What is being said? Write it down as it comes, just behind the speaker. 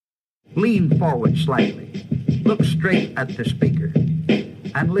Lean forward slightly. Look straight at the speaker.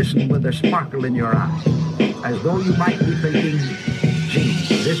 And listen with a sparkle in your eye, as though you might be thinking, gee,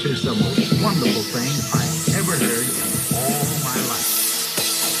 this is the most wonderful thing I've ever heard in all my life.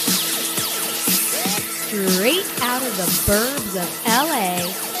 Straight out of the burbs of LA,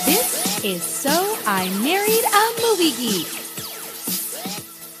 this is So I Married a Movie Geek.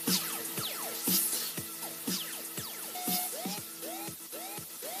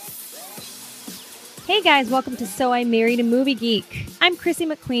 Hey guys, welcome to So I Married a Movie Geek. I'm Chrissy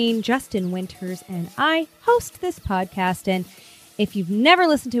McQueen, Justin Winters, and I host this podcast. And if you've never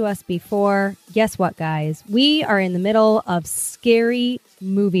listened to us before, guess what, guys? We are in the middle of Scary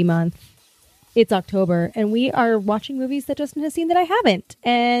Movie Month. It's October, and we are watching movies that Justin has seen that I haven't.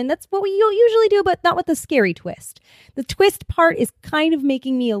 And that's what we usually do, but not with the scary twist. The twist part is kind of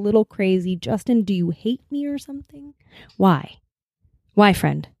making me a little crazy. Justin, do you hate me or something? Why? Why,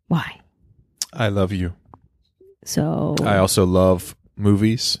 friend? Why? I love you. So I also love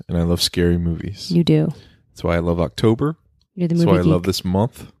movies, and I love scary movies. You do. That's why I love October. You're the That's movie why I geek. love this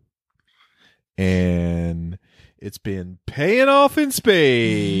month. And it's been paying off in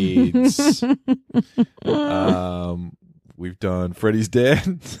spades. We've done Freddy's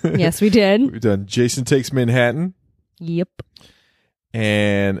Dead. Yes, we did. We've done Jason Takes Manhattan. Yep.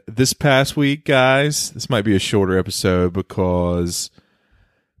 And this past week, guys, this might be a shorter episode because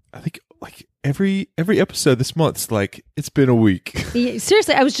I think like every episode this month's like it's been a week. Yeah,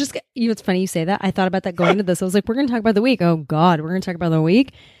 seriously, I was just, it's funny you say that. I thought about that going into this. I was like, we're going to talk about the week. Oh God, we're going to talk about the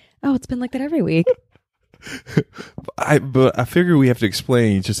week. Oh, it's been like that every week. But I figure we have to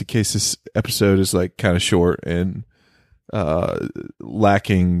explain just in case this episode is like kind of short and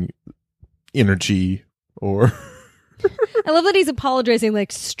lacking energy or. I love that he's apologizing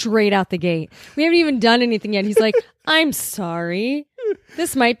like straight out the gate. We haven't even done anything yet. He's like, I'm sorry.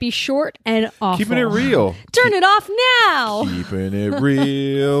 This might be short and awful. Keeping it real. Turn it off now. Keeping it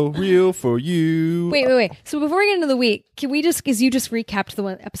real for you. Wait. So before we get into the week, can we just, because you just recapped the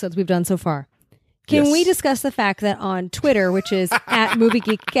episodes we've done so far, can Yes. we discuss the fact that on Twitter, which is at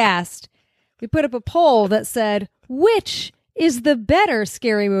MovieGeekCast, we put up a poll that said, which is the better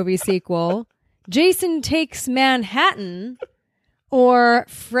scary movie sequel? Jason Takes Manhattan or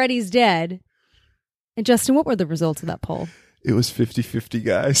Freddy's Dead? And Justin, what were the results of that poll? It was 50-50,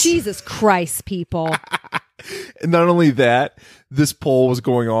 guys. Jesus Christ, people. And not only that, this poll was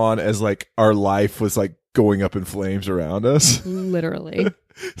going on as like our life was like going up in flames around us. Literally.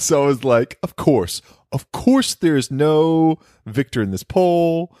 So I was like, of course there's no victor in this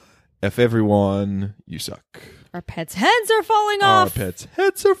poll. F everyone, you suck. Our pets' heads are falling Our off. pets'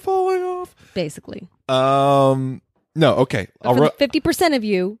 heads are falling off. Basically. No, okay. But for the 50% of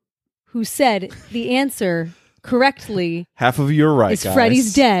you who said the answer correctly Half of you are right, is guys.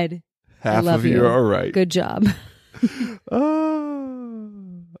 Freddy's Dead. I Half love of you are right. Good job.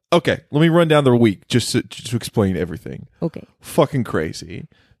 Okay, let me run down the week just to explain everything. Okay. Fucking crazy.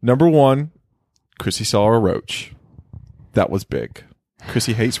 Number one, Chrissy saw a roach. That was big.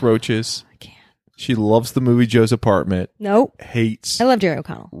 Chrissy hates roaches. I can't. She loves the movie Joe's Apartment. Nope. Hates I love Jerry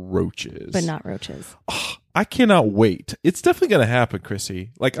O'Connell, roaches. but not roaches. I cannot wait. It's definitely going to happen,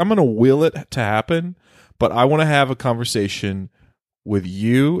 Chrissy. Like, I'm going to will it to happen, but I want to have a conversation with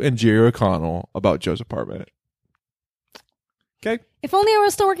you and Jerry O'Connell about Joe's Apartment. Okay? If only I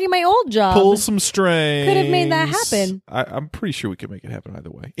was still working my old job. Pull some strings. Could have made that happen. I'm pretty sure we could make it happen either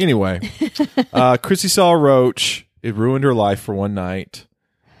way. Anyway, Chrissy saw a roach. It ruined her life for one night.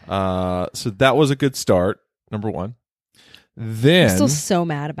 So that was a good start, number one. Then, I'm still so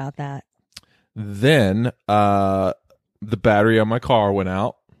mad about that. Then the battery on my car went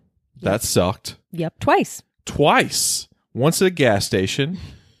out. That sucked. Yep, twice. Twice. Once at a gas station.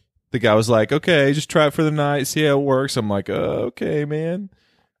 The guy was like, okay, just try it for the night, see how it works. I'm like, okay, man.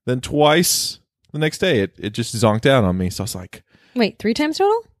 Then twice the next day, it just zonked out on me. So I was like, Wait, 3 times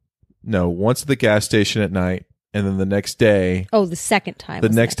total? no, once at the gas station at night, and then the next day, Oh, the second time. the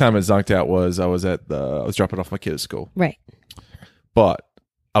was next that. time it zonked out was I was dropping off my kid at school. Right. But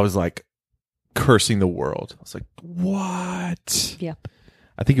I was like cursing the world. I was like, what? Yep.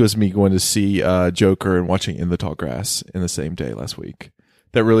 I think it was me going to see Joker and watching In the Tall Grass in the same day last week.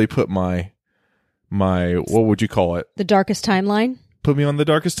 That really put my what would you call it? The darkest timeline. Put me on the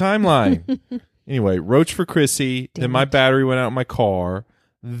darkest timeline. Anyway, roach for Chrissy. Damn Then my it. battery went out in my car.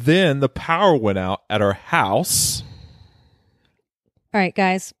 Then the power went out at our house. All right,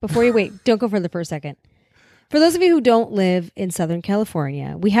 guys, before you wait, don't go further for a second. For those of you who don't live in Southern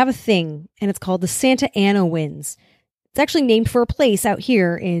California, we have a thing, and it's called the Santa Ana winds. It's actually named for a place out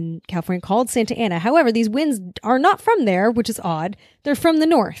here in California called Santa Ana. However, these winds are not from there, which is odd. They're from the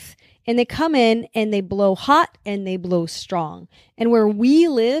north. And they come in and they blow hot and they blow strong. And where we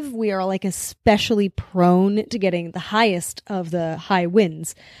live, we are like especially prone to getting the highest of the high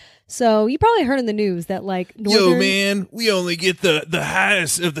winds. So you probably heard in the news that like northern... Yo, man, we only get the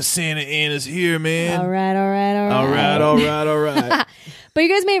highest of the Santa Anas here, man. All right. But you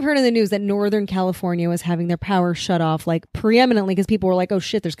guys may have heard in the news that Northern California was having their power shut off like preeminently because people were like, oh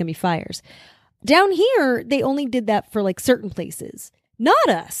shit, there's going to be fires. Down here, they only did that for like certain places. Not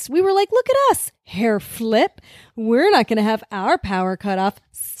us. We were like, look at us. Hair flip. We're not going to have our power cut off.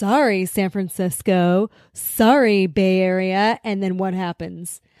 Sorry, San Francisco. Sorry, Bay Area. And then what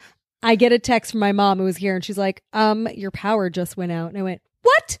happens? I get a text from my mom who was here and she's like, your power just went out. And I went,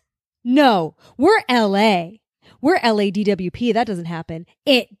 what? No, we're LA. We're LADWP. That doesn't happen.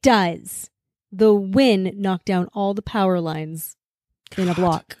 It does. The wind knocked down all the power lines in a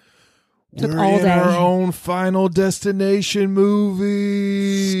block. Took We're all in day. our own Final Destination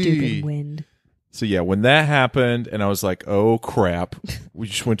movie. Stupid wind. So yeah, when that happened, and I was like, "Oh crap!" We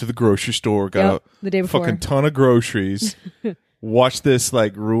just went to the grocery store, got the day a before. fucking ton of groceries. Watched this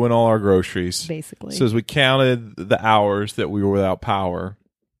like ruin all our groceries, Basically. So as we counted the hours that we were without power,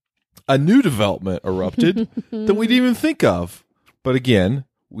 a new development erupted that we didn't even think of. But again,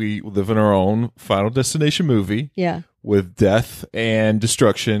 we live in our own Final Destination movie. Yeah. With death and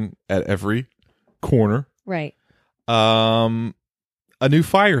destruction at every corner. Right. A new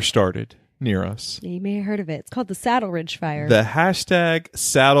fire started near us. You may have heard of it. It's called the Saddle Ridge Fire. The hashtag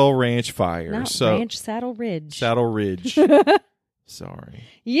Saddle Ranch Fire. Not Ranch, Saddle Ridge. Saddle Ridge. Sorry.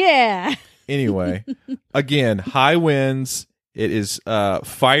 Yeah. Anyway, again, high winds. It is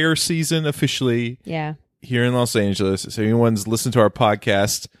fire season officially. Yeah. Here in Los Angeles. So anyone's listened to our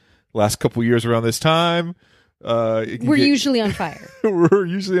podcast last couple years around this time, we're usually on fire. We're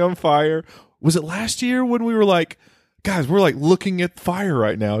usually on fire. Was it last year when we were like, guys, we're like looking at fire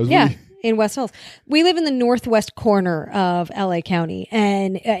right now? In West Hills. We live in the northwest corner of LA County,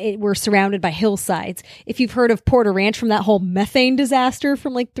 and we're surrounded by hillsides. If you've heard of Porter Ranch from that whole methane disaster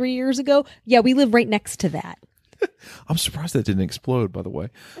from like 3 years ago, yeah, we live right next to that. I'm surprised that didn't explode, by the way.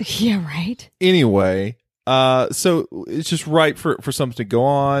 Yeah, right. Anyway, so it's just right for something to go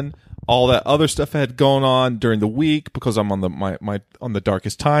on. All that other stuff had gone on during the week because I'm on the on the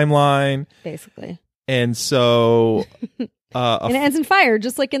darkest timeline, basically. And so, and it ends in fire,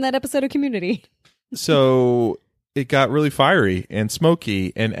 just like in that episode of Community. So it got really fiery and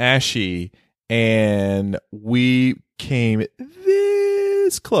smoky and ashy, and we came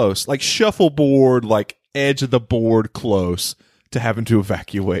this close, like shuffleboard, like edge of the board close to having to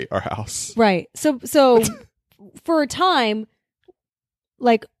evacuate our house. Right. So for a time,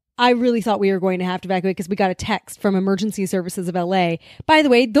 like, I really thought we were going to have to evacuate because we got a text from Emergency Services of LA. By the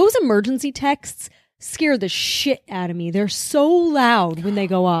way, those emergency texts scare the shit out of me. They're so loud when they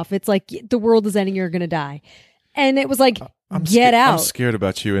go off. It's like the world is ending, you're going to die. And it was like, get out. I'm scared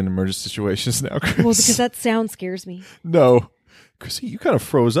about you in emergency situations now, Chris. Well, because that sound scares me. No. Chrissy, you kind of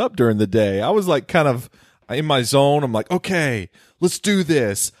froze up during the day. I was like kind of in my zone. I'm like, okay, let's do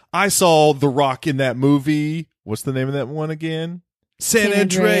this. I saw The Rock in that movie. What's the name of that one again? San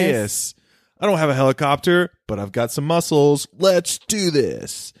Andreas. I don't have a helicopter, but I've got some muscles. Let's do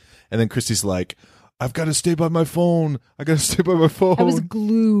this. And then Christy's like, I've got to stay by my phone. I got to stay by my phone. I was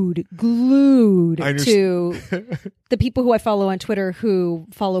glued to the people who I follow on Twitter who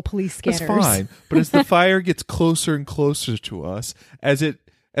follow police scanners. That's fine. But as the fire gets closer and closer to us, as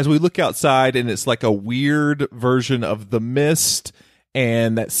we look outside and it's like a weird version of The Mist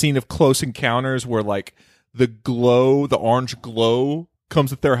and that scene of Close Encounters where like the orange glow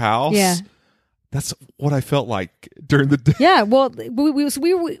comes at their house. Yeah. That's what I felt like during the day. Yeah, well, we were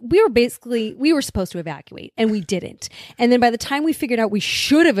supposed to evacuate, and we didn't. And then by the time we figured out we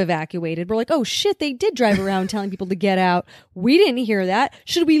should have evacuated, we're like, oh shit, they did drive around telling people to get out. We didn't hear that.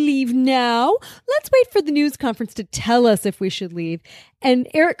 Should we leave now? Let's wait for the news conference to tell us if we should leave. And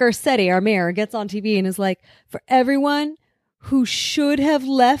Eric Garcetti, our mayor, gets on TV and is like, for everyone who should have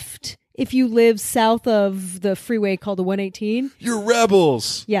left if you live south of the freeway called the 118. You're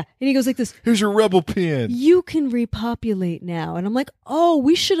rebels. Yeah. And he goes like this. Here's your rebel pin. You can repopulate now. And I'm like, oh,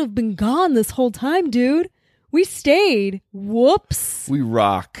 we should have been gone this whole time, dude. We stayed. Whoops. We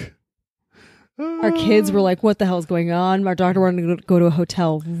rock. Our kids were like, what the hell's going on? Our daughter wanted to go to a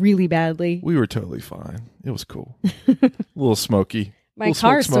hotel really badly. We were totally fine. It was cool. A little smoky. My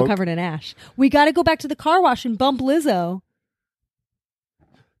car is still covered in ash. We got to go back to the car wash and bump Lizzo.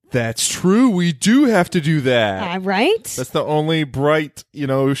 That's true. We do have to do that. Right? That's the only bright,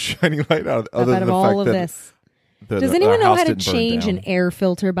 shining light out of the all fact of that this. Does anyone know how to change an an air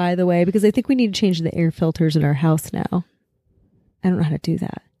filter, by the way? Because I think we need to change the air filters in our house now. I don't know how to do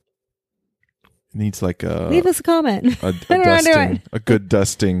that. needs like Leave us a comment. a I don't know how to do dusting, it. a good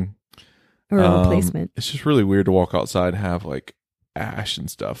dusting. Or a replacement. It's just really weird to walk outside and have like ash and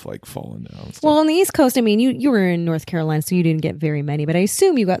stuff like falling down. And stuff. Well, on the East Coast, I mean, you were in North Carolina, so you didn't get very many, but I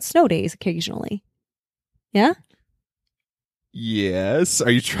assume you got snow days occasionally. Yeah? Yes. Are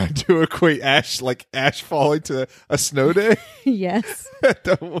you trying to equate ash falling to a snow day? Yes.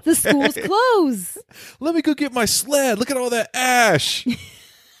 Okay. The school's closed. Let me go get my sled. Look at all that ash.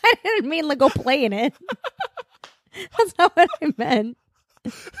 I didn't mean like go play in it. That's not what I meant.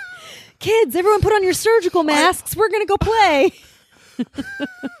 Kids, everyone put on your surgical masks. We're going to go play.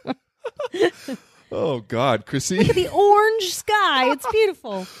 Oh, God, Chrissy. Look at the orange sky. It's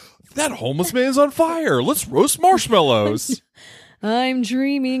beautiful. That homeless man's on fire. Let's roast marshmallows. I'm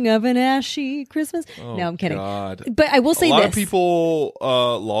dreaming of an ashy Christmas. Oh, no, I'm kidding. God. But I will say a lot this. of people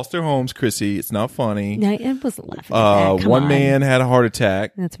lost their homes, Chrissy. It's not funny. No, I wasn't laughing at that. Come one on. man had a heart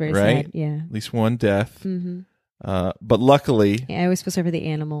attack. That's very right? sad. Yeah. At least one death. Mm-hmm. But luckily, Yeah, I always feel sorry for the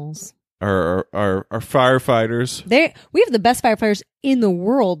animals. our firefighters. We have the best firefighters in the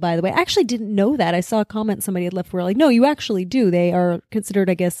world, by the way. I actually didn't know that. I saw a comment somebody had left where like, no, you actually do. They are considered,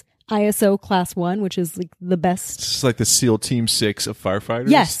 I guess, ISO class 1, which is like the best. It's like the SEAL Team 6 of firefighters.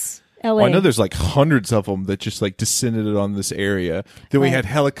 Yes. LA. Well, I know there's like hundreds of them that just like descended on this area. Then we Right. had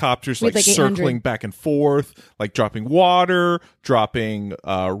helicopters We had like like 800. circling back and forth, like dropping water, dropping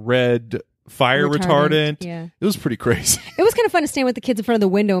red fire retardant. Yeah. It was pretty crazy. It was kind of fun to stand with the kids in front of the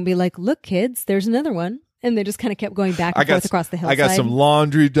window and be like, look, kids, there's another one. And they just kind of kept going back and forth across the hillside. I got some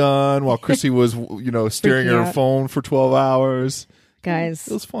laundry done while Chrissy was, staring at Freaking her out. phone for 12 hours. Guys,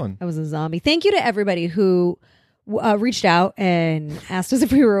 It was fun. I was a zombie. Thank you to everybody who reached out and asked us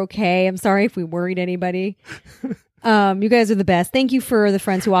if we were okay. I'm sorry if we worried anybody. You guys are the best. Thank you for the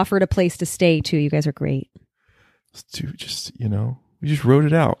friends who offered a place to stay too. You guys are great. Dude, we just wrote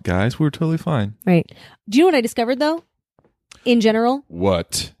it out, guys. We were totally fine. Right. Do you know what I discovered though? In general,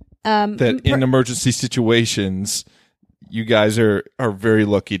 What? That in emergency situations, you guys are very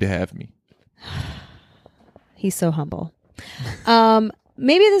lucky to have me. he's so humble.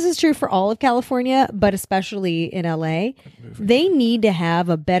 Maybe this is true for all of California, but especially in LA. They need to have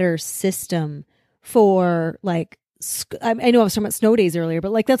a better system for like, I know I was talking about snow days earlier,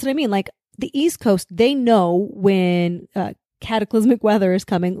 but like, that's what I mean. Like the East Coast, they know when cataclysmic weather is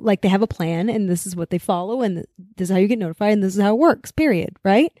coming, like they have a plan and this is what they follow and this is how you get notified and this is how it works, period.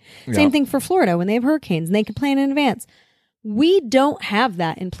 Right? Yeah. Same thing for Florida when they have hurricanes and they can plan in advance. We don't have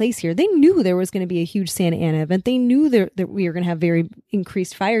that in place here. They knew there was going to be a huge Santa Ana event. They knew that we were going to have very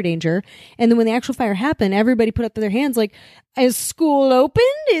increased fire danger. And then when the actual fire happened, everybody put up their hands like, is school open?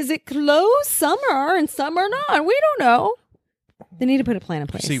 Is it closed? Some are and some are not. We don't know. They need to put a plan in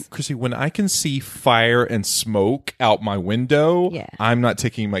place. Chrissy, when I can see fire and smoke out my window, Yeah. I'm not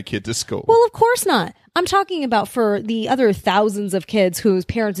taking my kid to school. Well, of course not. I'm talking about for the other thousands of kids whose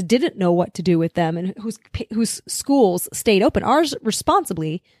parents didn't know what to do with them and whose schools stayed open. Ours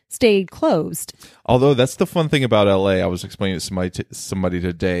responsibly stayed closed. Although that's the fun thing about LA. I was explaining it to somebody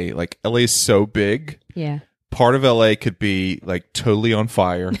today. Like LA is so big. Yeah, Part of LA could be like totally on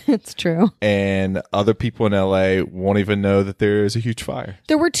fire, it's true. and other people in LA won't even know that there is a huge fire.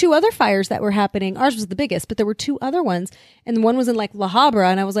 There were 2 other fires that were happening. Ours was the biggest, but there were 2 other ones. And one was in like La Habra.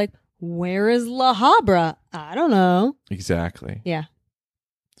 And I was like, where is La Habra? I don't know. Exactly. Yeah,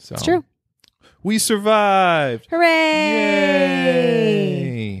 So it's true. We survived. Hooray!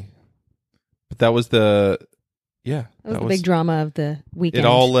 Yay! But that was the That was the big drama of the weekend. It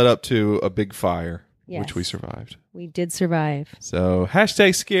all led up to a big fire, Yes. which we survived. We did survive. So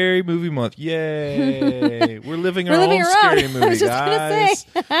 # scary movie month. Yay. We're living our We're own living our scary own. I movie, was just gonna guys.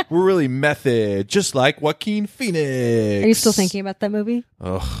 say. We're really method, just like Joaquin Phoenix. Are you still thinking about that movie?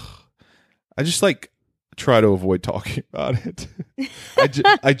 Ugh. I just try to avoid talking about it.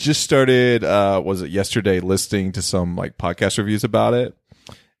 I just started, was it yesterday, listening to some podcast reviews about it.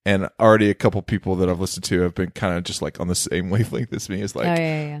 And already a couple people that I've listened to have been kind of just on the same wavelength as me. It's Oh,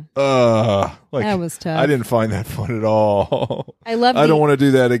 yeah. That was tough. I didn't find that fun at all. I love I don't want to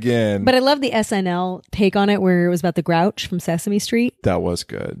do that again. But I love the SNL take on it where it was about the Grouch from Sesame Street. That was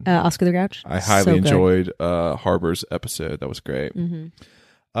good. Oscar the Grouch. I highly So good. enjoyed Harbor's episode. That was great. Mm-hmm.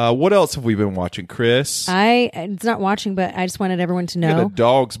 What else have we been watching, Chris? It's not watching, but I just wanted everyone to You got know. a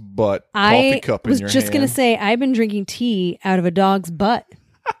dog's butt coffee cup in was your just hand. going to say, I've been drinking tea out of a dog's butt.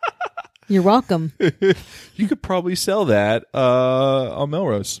 You're welcome. You could probably sell that on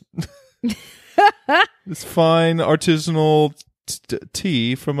Melrose. This fine artisanal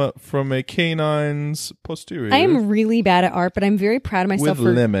tea from a canine's posterior. I am really bad at art, but I'm very proud of myself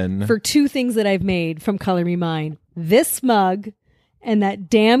with lemon. for 2 things that I've made from Color Me Mine. This mug and that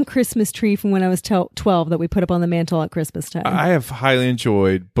damn Christmas tree from when I was 12 that we put up on the mantle at Christmas time. I have highly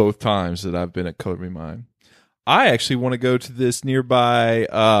enjoyed both times that I've been at Color Me Mine. I actually want to go to this nearby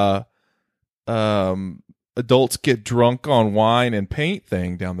adults get drunk on wine and paint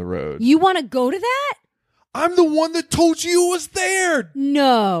thing down the road. You want to go to that? I'm the one that told you it was there.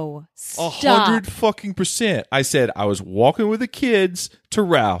 No. Stop. 100% I said I was walking with the kids to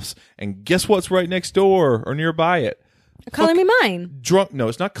Ralph's, and guess what's right next door or nearby it? Color Me Mine. Drunk. No,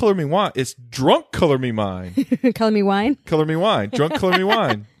 it's not Color Me Wine. It's Drunk Color Me Mine. Color Me Wine? Color Me Wine. Drunk Color Me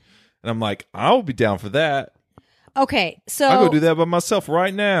Wine. And I'm like, I'll be down for that. Okay, so I'll go do that by myself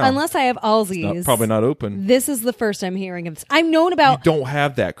right now. Unless I have Allsies. Probably not open. This is the first I'm hearing of this. I've known about... You don't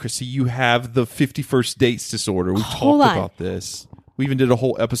have that, Chrissy. You have the 51st dates disorder. We talked about this. We even did a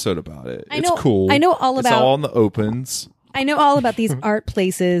whole episode about it. It's cool. I know all about... It's all in the opens. I know all about these art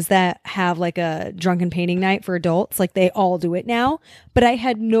places that have like a drunken painting night for adults. Like they all do it now. But I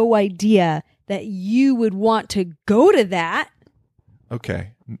had no idea that you would want to go to that.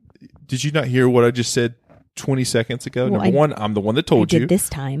 Okay. Did you not hear what I just said 20 seconds ago? Well, Number one, I'm the one that told you. I did this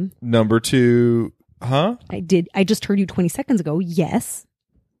time. Number two, huh? I did. I just heard you 20 seconds ago. Yes.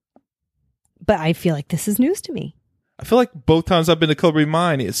 But I feel like this is news to me. I feel like both times I've been to Color Me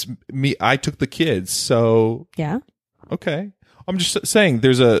Mine, it's me. I took the kids. So, yeah. Okay. I'm just saying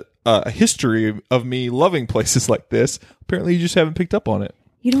there's a history of me loving places like this. Apparently, you just haven't picked up on it.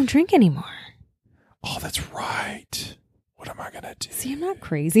 You don't drink anymore. Oh, that's right. What am I going to do? See, I'm not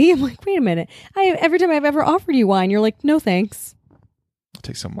crazy. I'm like, wait a minute. Every time I've ever offered you wine, you're like, no, thanks. I'll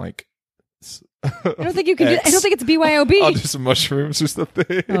take some like... I don't think you can do I don't think it's BYOB. I'll do some mushrooms or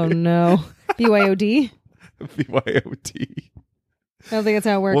something. Oh, no. BYOD? BYOD. I don't think that's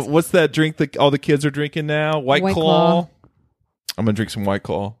how it works. What's that drink that all the kids are drinking now? White Claw. I'm going to drink some White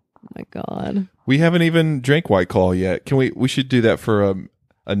Claw. Oh, my God. We haven't even drank White Claw yet. We should do that for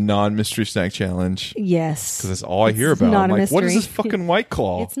a non-mystery snack challenge. Yes. Because that's all I hear about. I'm like, what is this fucking White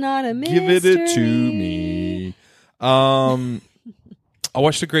Claw? It's not a mystery. Give it to me. I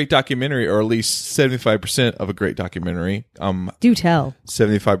watched a great documentary, or at least 75% of a great documentary. Do tell.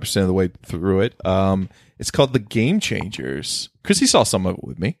 75% of the way through it. It's called The Game Changers. Chrissy saw some of it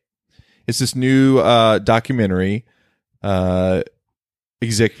with me. It's this new documentary,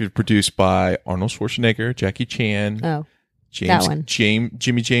 executive produced by Arnold Schwarzenegger, Jackie Chan, that one.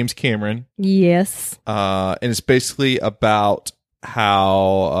 Jimmy James Cameron. Yes. And it's basically about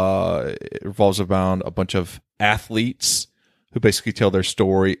how it revolves around a bunch of athletes who basically tell their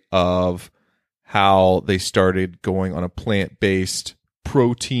story of how they started going on a plant-based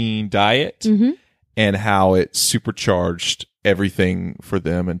protein diet and how it supercharged everything for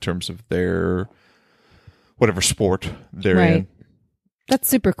them in terms of their whatever sport they're in. That's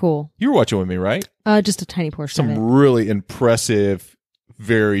super cool. You were watching with me, right? Just a tiny portion of it. Some really impressive,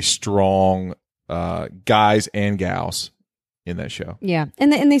 very strong guys and gals in that show. Yeah.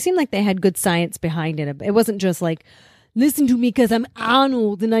 And they seemed like they had good science behind it. It wasn't just like, listen to me because I'm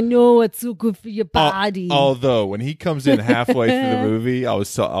Arnold and I know it's so good for your body. Although when he comes in halfway through the movie, I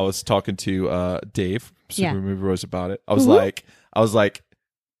was talking to Dave, Super Movie Rose, about it. I was like,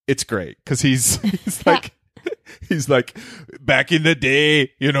 it's great because he's like. He's like, back in the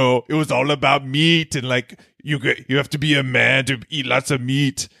day, it was all about meat and like you have to be a man to eat lots of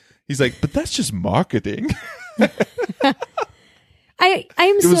meat. He's like, but that's just marketing. It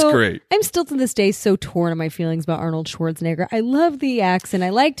was great. I'm still to this day so torn on my feelings about Arnold Schwarzenegger. I love the accent. I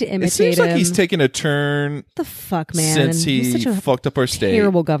like to imitate him. It seems like he's taken a turn. The fuck, man! Since he fucked up our state.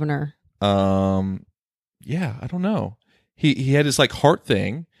 Terrible governor. Yeah, I don't know. He had his like heart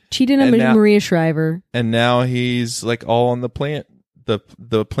thing. Cheated on Maria Shriver. And now he's like all on the plant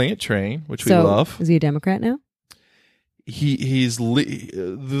train, which we love. Is he a Democrat now? He's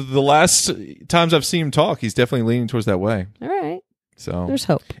the last times I've seen him talk, he's definitely leaning towards that way. All right. So there's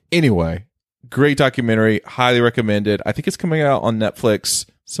hope. Anyway, great documentary. Highly recommended. I think it's coming out on Netflix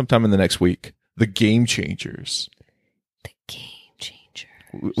sometime in the next week. The Game Changers. The Game Changers.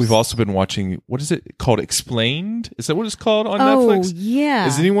 We've also been watching, what is it called? Explained? Is that what it's called on Netflix? Oh, yeah.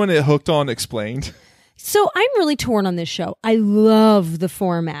 Is anyone hooked on Explained? So I'm really torn on this show. I love the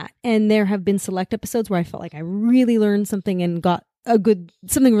format. And there have been select episodes where I felt like I really learned something and got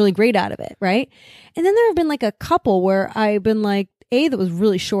something really great out of it, right? And then there have been like a couple where I've been like, A, that was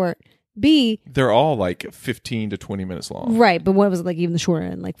really short. B, they're all like 15 to 20 minutes long. Right. But what was it like even the shorter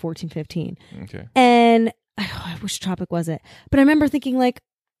end, like 14, 15. Okay. And which topic was it? But I remember thinking like,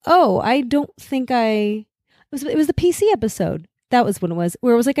 oh, I don't think it was the PC episode. That was when it was.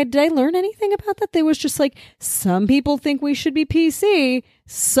 Where it was like, did I learn anything about that? There was just like, some people think we should be PC.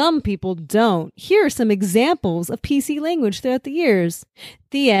 Some people don't. Here are some examples of PC language throughout the years.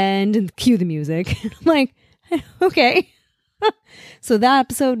 The end. And cue the music. I'm like, okay. So that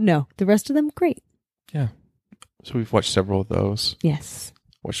episode, no. The rest of them, great. Yeah. So we've watched several of those. Yes.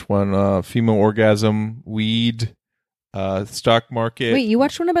 Watched one, female orgasm, weed, stock market. Wait, you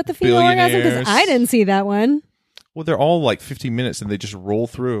watched one about the female orgasm? Because I didn't see that one. Well, they're all like 15 minutes and they just roll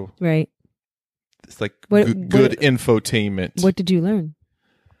through. Right. It's like good infotainment. What did you learn?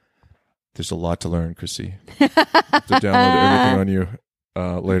 There's a lot to learn, Chrissy. I have to download everything on you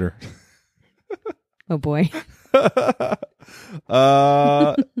later. Oh, boy.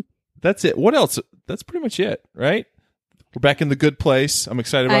 That's it. What else? That's pretty much it, right? We're back in The Good Place. I'm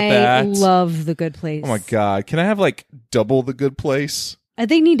excited about that. I love The Good Place. Oh, my God. Can I have like double The Good Place?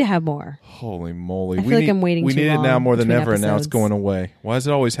 They need to have more. Holy moly. I feel like I'm waiting We too need it long now more than between ever, and now it's episodes. going away. Why does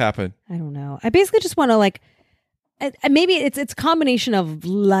it always happen? I don't know. I basically just want to like, maybe it's a combination of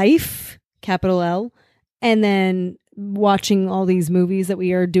life, capital L, and then watching all these movies that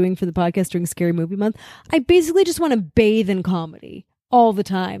we are doing for the podcast during Scary Movie Month. I basically just want to bathe in comedy all the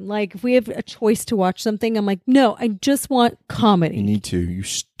time. Like if we have a choice to watch something, I'm like, no, I just want comedy. You need to. You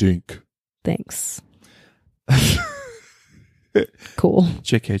stink. Thanks. Cool.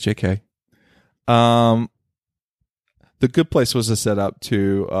 JK. The Good Place was a setup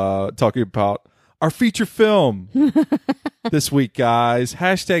to talking about our feature film this week, guys.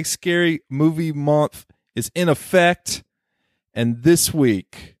 Hashtag Scary Movie Month is in effect. And this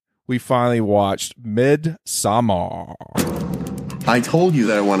week, we finally watched Midsommar. I told you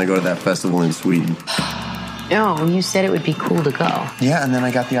that I want to go to that festival in Sweden. No, you said it would be cool to go. Yeah, and then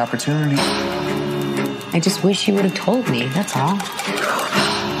I got the opportunity. I just wish you would have told me, that's all.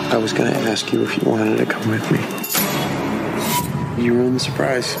 I was going to ask you if you wanted to come with me. You ruined the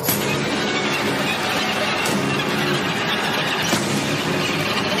surprise.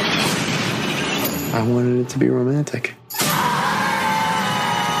 I wanted it to be romantic.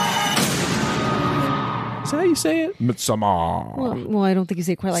 Is that how you say it? Midsommar. Well, I don't think you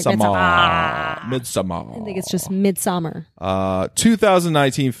say it quite like Midsommar. that. Midsommar. I think it's just Midsummer.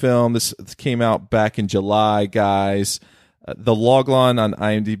 2019 film. This came out back in July, guys. The logline on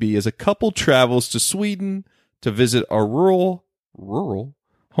IMDb is a couple travels to Sweden to visit a rural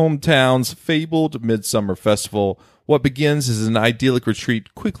hometown's fabled midsummer festival. What begins as an idyllic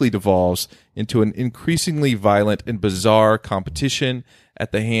retreat quickly devolves into an increasingly violent and bizarre competition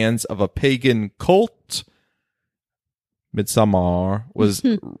at the hands of a pagan cult. Midsommar was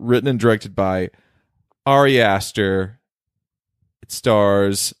written and directed by Ari Aster. It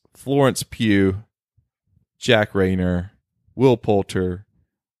stars Florence Pugh, Jack Rayner, Will Poulter,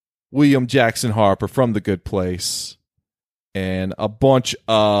 William Jackson Harper from The Good Place, and a bunch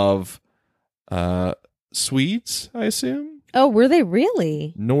of Swedes, I assume? Oh, were they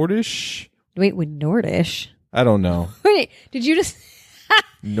really? Nordish? Wait, with Nordish? I don't know. Wait, did you just...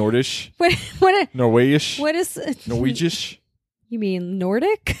 Nordish? What? Norwegish? What is... Norwegish? You mean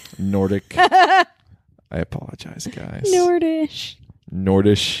Nordic? Nordic. I apologize, guys. Nordish.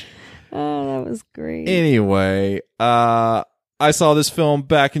 Nordish. Oh, that was great. Anyway, I saw this film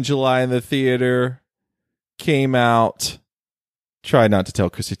back in July in the theater. Came out. Tried not to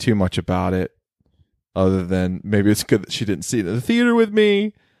tell Chrissy too much about it, other than maybe it's good that she didn't see it in the theater with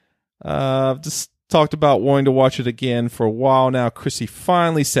me. Just talked about wanting to watch it again for a while now. Chrissy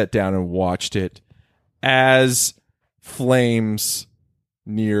finally sat down and watched it as flames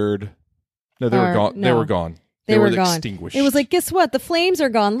neared. No, they were gone. No. They were gone. They were gone. Extinguished. It was like, guess what? The flames are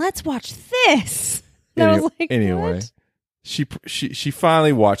gone. Let's watch this. And I was like, anyway, what? she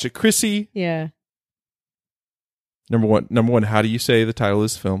finally watched it. Chrissy, Yeah. Number one, how do you say the title of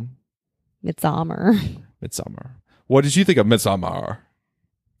this film? Midsommar. Midsommar. What did you think of Midsommar?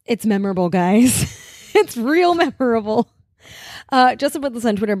 It's memorable, guys. It's real memorable. Justin put this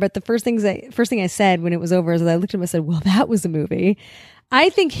on Twitter, but the first thing I said when it was over is I looked at him and said, well, that was a movie. I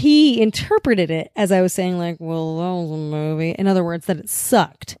think he interpreted it as I was saying, like, well, that was a movie. In other words, that it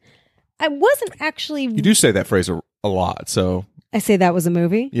sucked. I wasn't actually... You do say that phrase a lot, so... I say that was a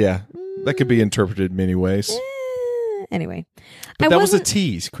movie? Yeah. That could be interpreted many ways. Anyway. But that was a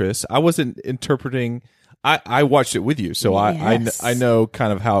tease, Chris. I wasn't interpreting... I watched it with you, so Yes. I know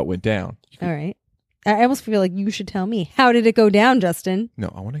kind of how it went down. All right. I almost feel like you should tell me. How did it go down, Justin?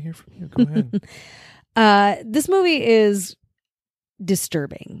 No, I want to hear from you. Go ahead. This movie is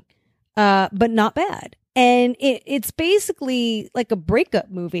disturbing, but not bad. And it's basically like a breakup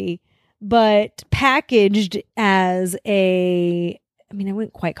movie, but packaged as a I mean, I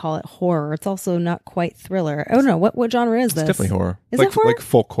wouldn't quite call it horror. It's also not quite thriller. Oh no, what genre is this? It's definitely horror. Is like, it horror? Like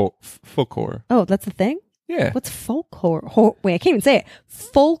folk horror. Oh, that's the thing? Yeah. What's folk horror? Wait, I can't even say it.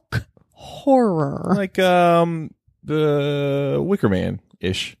 Folk horror. Like the Wicker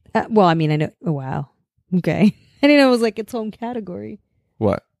Man-ish. Well, I mean, I know. Oh, wow. Okay. I didn't know it was like its own category.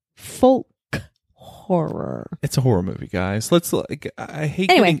 What? Folk horror. It's a horror movie, guys. Let's like. I hate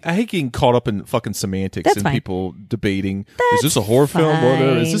getting caught up in fucking semantics That's and fine. people debating. That's is this a horror film? What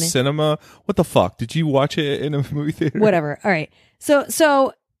is fine. this cinema? What the fuck? Did you watch it in a movie theater? Whatever. All right.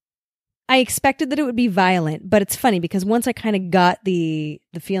 So I expected that it would be violent, but it's funny because once I kind of got the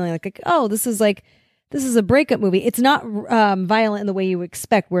feeling like, oh, this is a breakup movie. It's not violent in the way you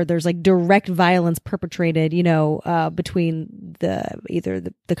expect, where there's like direct violence perpetrated, between either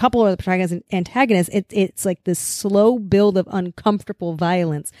the couple or the protagonist and antagonist. It's like this slow build of uncomfortable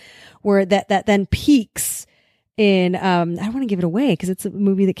violence, where that then peaks in. I don't want to give it away because it's a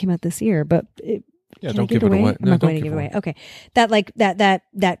movie that came out this year, but. Don't give it away. I'm not going to give it away. Okay,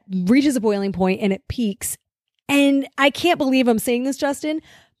 that reaches a boiling point and it peaks, and I can't believe I'm saying this, Justin.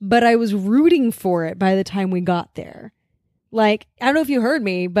 But I was rooting for it by the time we got there. Like, I don't know if you heard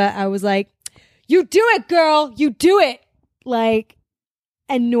me, but I was like, you do it, girl. You do it. Like,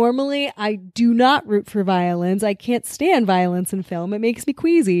 and normally I do not root for violence. I can't stand violence in film. It makes me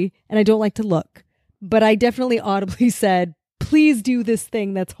queasy and I don't like to look. But I definitely audibly said, please do this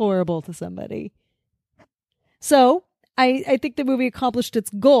thing that's horrible to somebody. So I think the movie accomplished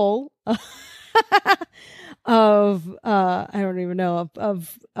its goal of I don't even know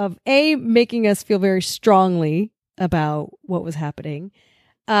of A, making us feel very strongly about what was happening,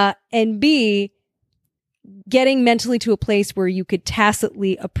 and B, getting mentally to a place where you could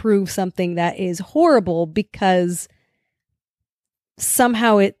tacitly approve something that is horrible because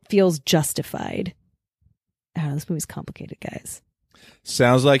somehow it feels justified. I don't know, this movie's complicated, guys.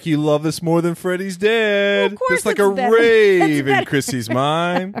 Sounds like you love this more than Freddy's Dead. Well, of course There's like it's a better. rave It's in better. Chrissy's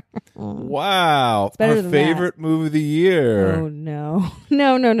mind. Wow. better Our than favorite movie of the year. Oh no.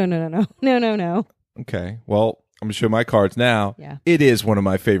 No. Okay. Well, I'm going to show my cards now. Yeah. It is one of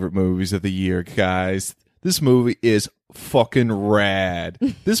my favorite movies of the year, guys. This movie is fucking rad.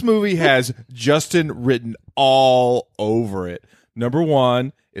 This movie has Justin written all over it. Number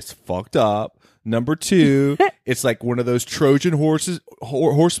one, it's fucked up. Number two, it's like one of those Trojan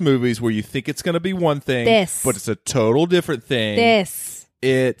horse movies where you think it's going to be one thing, but it's a total different thing.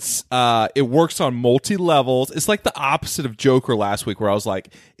 It's it works on multi levels. It's like the opposite of Joker last week, where I was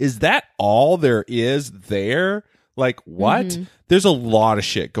like, "Is that all there is there? Like what?" Mm-hmm. There's a lot of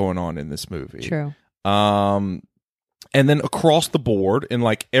shit going on in this movie. True. And then across the board, in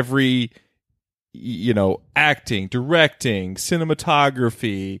like every, acting, directing,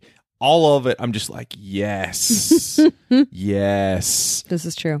 cinematography. All of it, I'm just like, yes, yes. This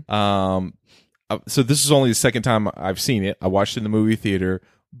is true. So this is only the second time I've seen it. I watched it in the movie theater,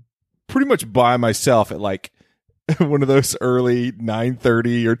 pretty much by myself at like one of those early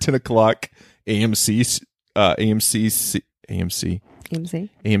 9:30 or 10 o'clock AMC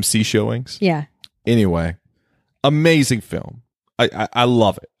showings. Yeah. Anyway, amazing film. I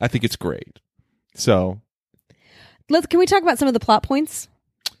love it. I think it's great. So, can we talk about some of the plot points?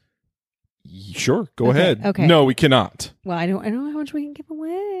 Sure, go ahead. Okay. No, we cannot. Well, I don't know how much we can give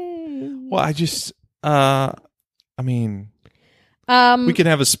away. Well, I just, we can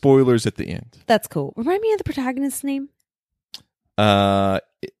have a spoilers at the end. That's cool. Remind me of the protagonist's name.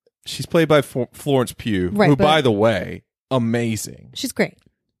 She's played by Florence Pugh, right, who, by the way, amazing. She's great.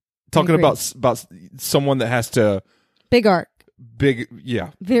 Talking about someone that has to big arc.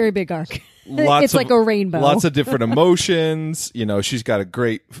 Very big arc. It's like a rainbow. Lots of different emotions. She's got a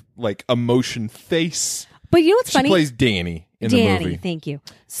great like emotion face. But you know what's funny? She plays Danny in the movie. Thank you.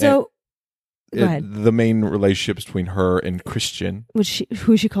 So, go ahead. The main relationship between her and Christian,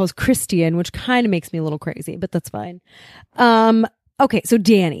 who she calls Christian, which kind of makes me a little crazy, but that's fine. Okay, so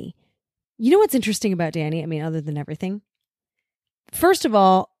Danny. You know what's interesting about Danny? I mean, other than everything. First of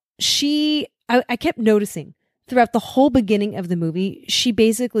all, I kept noticing throughout the whole beginning of the movie, she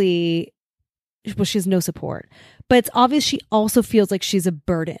has no support. But it's obvious she also feels like she's a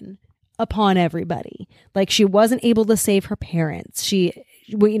burden upon everybody. Like she wasn't able to save her parents. She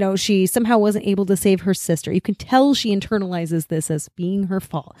somehow wasn't able to save her sister. You can tell she internalizes this as being her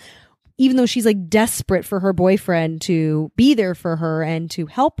fault. Even though she's like desperate for her boyfriend to be there for her and to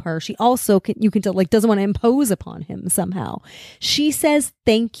help her, she also you can tell like doesn't want to impose upon him somehow. She says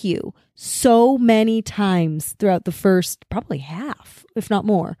thank you so many times throughout the first probably half, if not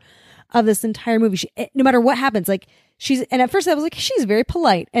more. of this entire movie. No matter what happens, like and at first I was like, she's very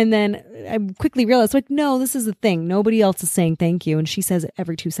polite. And then I quickly realized, like, no, this is the thing. Nobody else is saying thank you. And she says it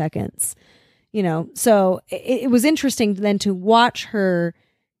every 2 seconds, So it was interesting then to watch her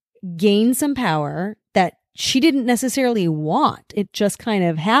gain some power that she didn't necessarily want. It just kind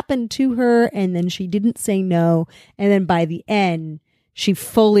of happened to her. And then she didn't say no. And then by the end, she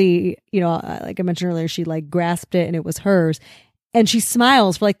fully, like I mentioned earlier, she like grasped it and it was hers. And she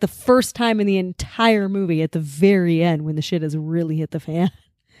smiles for like the first time in the entire movie at the very end when the shit has really hit the fan.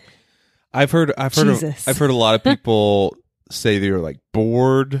 I've heard a lot of people say they were like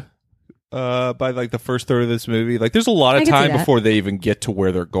bored by like the first third of this movie. Like there's a lot of time before they even get to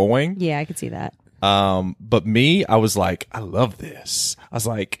where they're going. Yeah, I could see that. But me, I was like, I love this. I was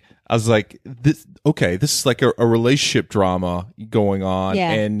like, this is like a relationship drama going on.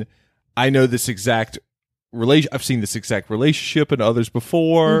 Yeah. And I know this exact I've seen this exact relationship in others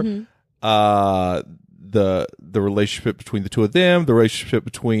before. Mm-hmm. The relationship between the two of them, the relationship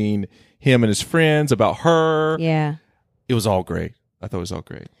between him and his friends, about her. Yeah. It was all great. I thought it was all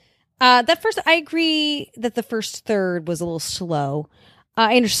great. I agree that the first third was a little slow.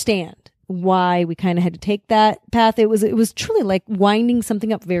 I understand why we kind of had to take that path. It was truly like winding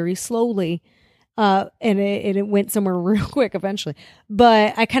something up very slowly. And it went somewhere real quick eventually.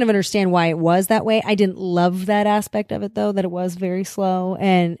 But I kind of understand why it was that way. I didn't love that aspect of it, though, that it was very slow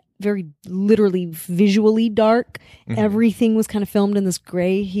and very literally visually dark. Mm-hmm. Everything was kind of filmed in this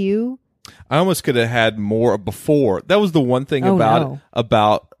gray hue. I almost could have had more before. That was the one thing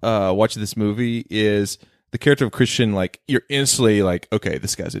about watching this movie is the character of Christian, like, you're instantly like, okay,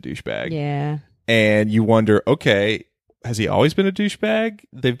 this guy's a douchebag. Yeah. And you wonder, okay, has he always been a douchebag?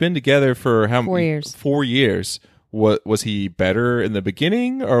 They've been together for how 4 years. 4 years. Was he better in the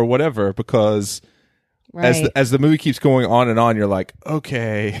beginning or whatever? Because as the movie keeps going on and on, you're like,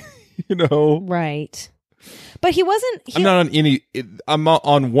 okay, right. But he wasn't. I'm not on any. I'm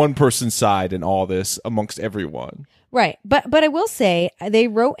on one person's side in all this amongst everyone. Right, but I will say they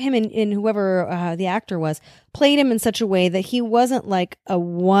wrote him in whoever the actor was, played him in such a way that he wasn't like a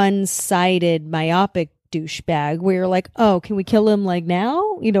one-sided myopic douchebag where you're like, oh, can we kill him like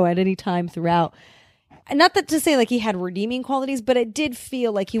now? At any time throughout. Not that to say like he had redeeming qualities, but it did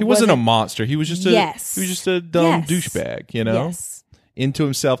feel like he wasn't a monster. He was just a dumb douchebag, Yes. Into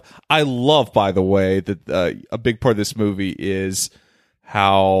himself. I love, by the way, that a big part of this movie is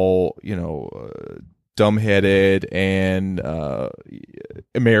how dumbheaded and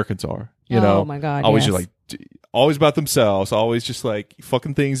Americans are. Oh my God! Always just like always about themselves. Always just like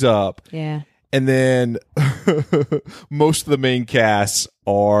fucking things up. Yeah. And then most of the main casts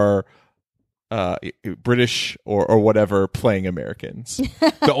are British or whatever playing Americans.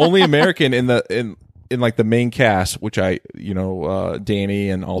 The only American in like the main cast, which Danny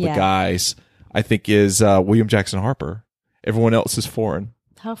and all the guys, I think is William Jackson Harper. Everyone else is foreign.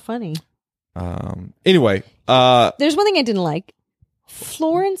 How funny. Anyway, there's one thing I didn't like.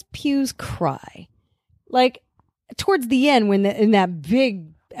 Florence Pugh's cry, like towards the end when in that big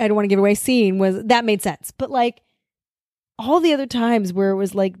I don't want to give away scene that made sense, but like all the other times where it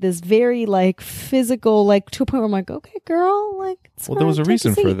was like this very like physical, like to a point where I'm like, okay, girl, like. Well, there was a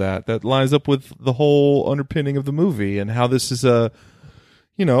reason for that. That lines up with the whole underpinning of the movie and how this is a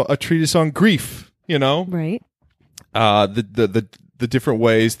treatise on grief. Right. The different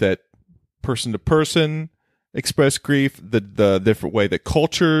ways that person to person express grief, the different way that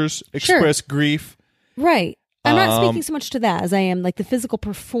cultures express grief. Right. I'm not speaking so much to that as I am like the physical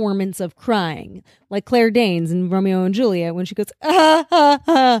performance of crying, like Claire Danes in Romeo and Juliet when she goes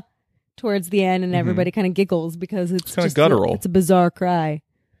towards the end and everybody kind of giggles because it's kind of guttural. It's a bizarre cry.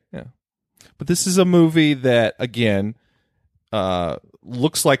 Yeah, but this is a movie that again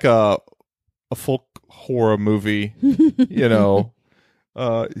looks like a folk horror movie. You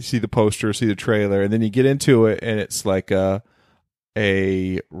see the poster, see the trailer, and then you get into it, and it's like a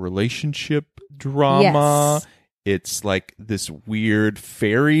relationship drama. Yes. It's like this weird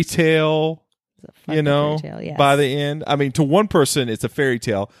fairy tale, fairy tale, yes. By the end. I mean, to one person, it's a fairy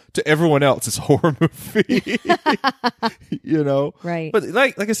tale. To everyone else, it's a horror movie. Right. But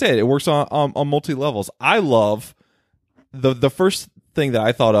like I said, it works on multi levels. I love the first thing that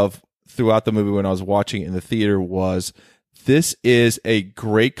I thought of throughout the movie when I was watching it in the theater was this is a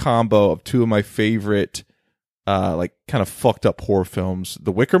great combo of two of my favorite like kind of fucked up horror films,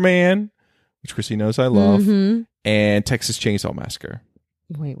 The Wicker Man, which Chrissy knows I love, and Texas Chainsaw Massacre.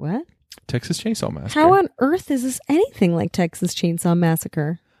 Wait, what? Texas Chainsaw Massacre. How on earth is this anything like Texas Chainsaw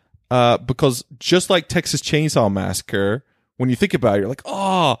Massacre? Because just like Texas Chainsaw Massacre, when you think about it, you're like,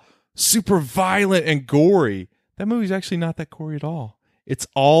 oh, super violent and gory. That movie's actually not that gory at all. it's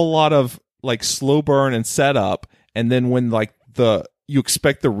all a lot of like slow burn and setup, and then when like you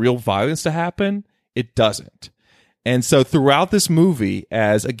expect the real violence to happen, it doesn't. And so throughout this movie,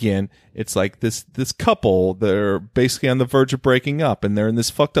 as again, it's like this couple, they're basically on the verge of breaking up, and they're in this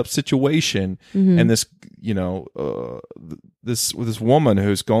fucked up situation, and this this woman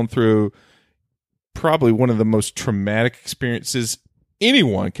who's gone through probably one of the most traumatic experiences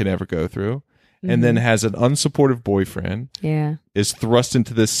anyone can ever go through, and then has an unsupportive boyfriend, is thrust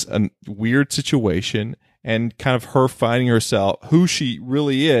into this weird situation, and kind of her finding herself who she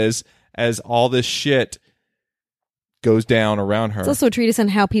really is as all this shit goes down around her. It's also a treatise on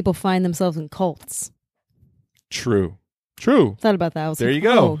how people find themselves in cults. True. Thought about that. I was there like, you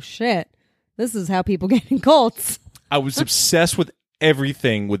go. Oh shit! This is how people get in cults. I was obsessed with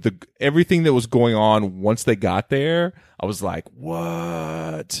everything, everything that was going on once they got there. I was like,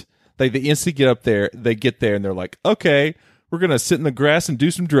 what? They instantly get up there. They get there and they're like, okay, we're gonna sit in the grass and do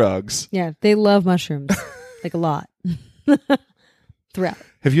some drugs. Yeah, they love mushrooms like a lot. Throughout.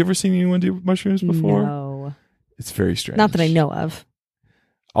 Have you ever seen anyone do mushrooms before? No. It's very strange. Not that I know of.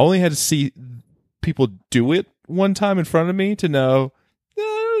 I only had to see people do it one time in front of me to know.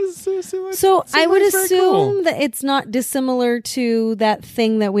 So I would assume that it's not dissimilar to that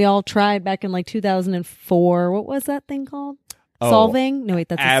thing that we all tried back in like 2004. What was that thing called? Solving? No, wait,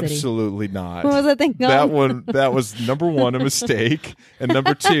 that's a city. Absolutely not. What was that thing called? That was number one, a mistake, and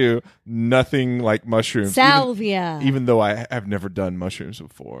number two, nothing like mushrooms. Salvia. Even though I have never done mushrooms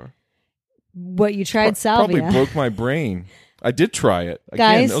before. What, you tried salvia? Probably broke my brain. I did try it.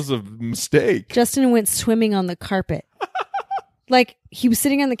 Guys, again, that was a mistake. Justin went swimming on the carpet. Like, he was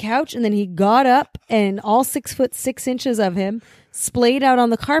sitting on the couch, and then he got up, and all 6'6" of him splayed out on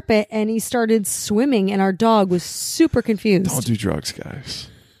the carpet, and he started swimming, and our dog was super confused. Don't do drugs, guys.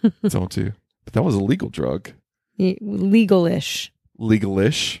 Don't do. But that was a legal drug. Legal-ish.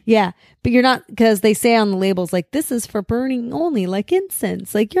 Legal-ish? Yeah, but you're not, because they say on the labels, like, this is for burning only, like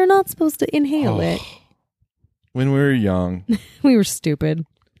incense. Like, you're not supposed to inhale it. When we were young. We were stupid.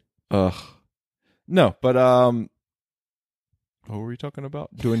 Ugh. No, but, what were we talking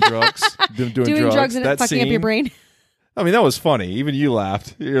about? Doing drugs? doing drugs and it fucking up your brain. I mean, that was funny. Even you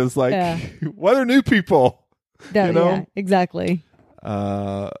laughed. It was like, why are new people? Yeah, exactly.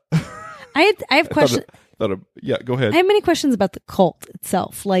 I have questions. Yeah, go ahead. I have many questions about the cult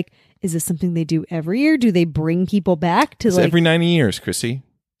itself. Like, is this something they do every year? Do they bring people back to every 90 years, Chrissy?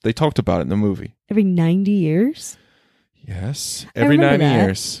 They talked about it in the movie. Every 90 years? Yes. Every 90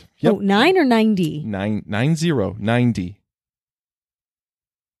 years. Yep. Oh, 9 or 90? 90.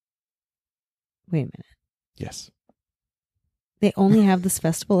 Wait a minute. Yes. They only have this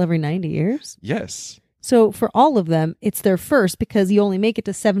festival every 90 years? Yes. So for all of them, it's their first because you only make it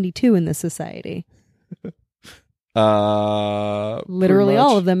to 72 in this society. Literally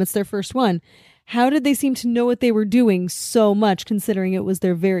all of them, it's their first one. How did they seem to know what they were doing so much, considering it was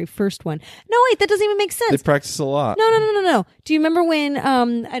their very first one? No, wait, that doesn't even make sense. They practice a lot. No. Do you remember when,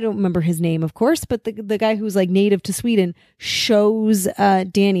 I don't remember his name, of course, but the guy who's like native to Sweden shows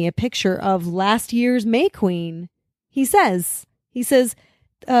Danny a picture of last year's May Queen. He says,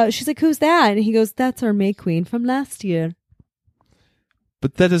 she's like, who's that? And he goes, that's our May Queen from last year.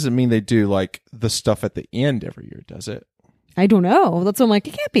 But that doesn't mean they do like the stuff at the end every year, does it? I don't know. That's why I'm like,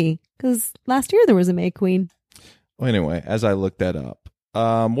 it can't be, because last year there was a May Queen. Well, anyway, as I looked that up,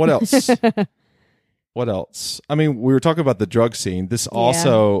 what else? What else? I mean, we were talking about the drug scene. This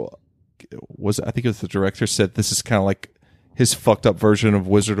also was, I think it was the director said this is kind of like his fucked up version of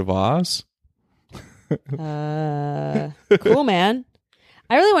Wizard of Oz. Cool, man.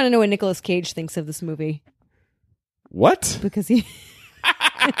 I really want to know what Nicolas Cage thinks of this movie. What? Because he...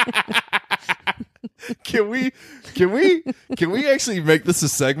 Can we actually make this a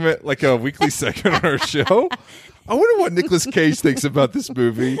segment, like a weekly segment on our show? I wonder what Nicolas Cage thinks about this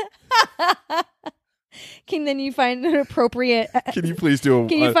movie. Can then you find an appropriate? Can you please do?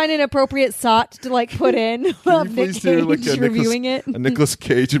 Can you find an appropriate SOT to like put in? Can you please do like a Nicolas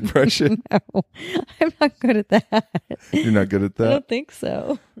Cage impression? No, I'm not good at that. You're not good at that? I don't think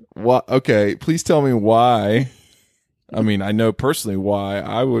so. What? Okay, please tell me why. I mean, I know personally why.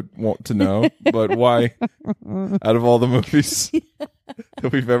 I would want to know, but why? Out of all the movies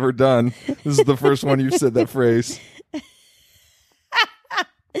that we've ever done, this is the first one you've said that phrase.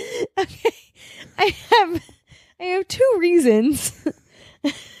 Okay, I have two reasons.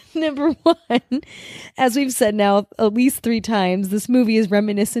 Number one, as we've said now at least 3 times, this movie is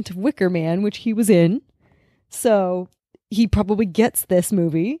reminiscent of Wicker Man, which he was in. So he probably gets this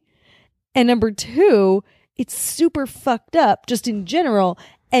movie. And number two, it's super fucked up just in general.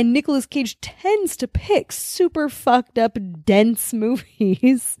 And Nicolas Cage tends to pick super fucked up, dense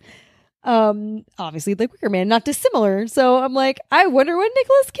movies. Obviously, The Wicker Man, not dissimilar. So I'm like, I wonder what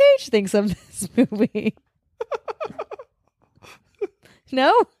Nicolas Cage thinks of this movie.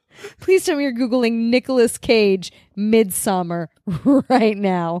 No? Please tell me you're Googling Nicolas Cage Midsommar right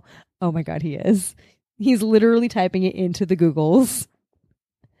now. Oh my God, he is. He's literally typing it into the Googles.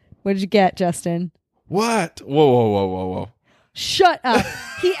 What did you get, Justin? What? Whoa. Shut up.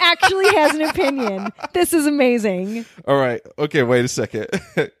 He actually has an opinion. This is amazing. All right. Okay, wait a second.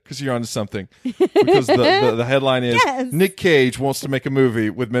 Because you're onto something. Because the headline is Yes. Nick Cage wants to make a movie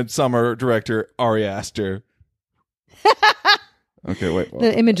with Midsommar director Ari Aster. Okay, wait.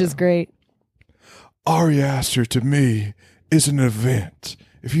 The image is great. Ari Aster, to me, is an event.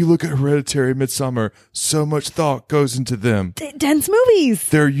 If you look at Hereditary, Midsommar, so much thought goes into them. Dense movies.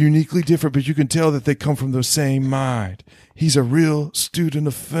 They're uniquely different, but you can tell that they come from the same mind. He's a real student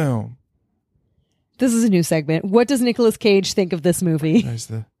of film. This is a new segment. What does Nicolas Cage think of this movie? It's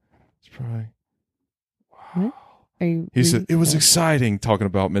probably... What? Are you He said, reading- it was exciting talking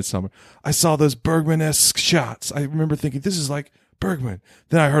about Midsommar. I saw those Bergman-esque shots. I remember thinking, this is like Bergman.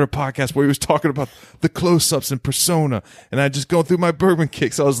 Then I heard a podcast where he was talking about the close-ups and persona, and I just going through my Bergman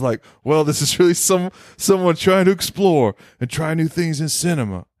kicks. I was like, well, this is really someone trying to explore and try new things in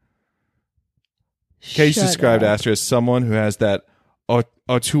cinema. Cage Shut described up. Astor as someone who has that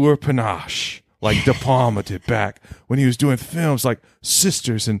auteur panache, like De Palma did back when he was doing films like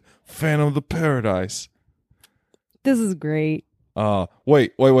Sisters and Phantom of the Paradise. This is great.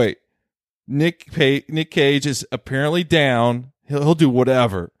 Wait. Nick Cage is apparently down. He'll do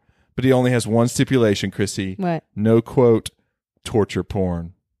whatever, but he only has one stipulation, Chrissy. What? No, quote, torture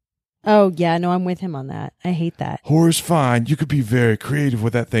porn. Oh, yeah. No, I'm with him on that. I hate that. Horror's fine. You could be very creative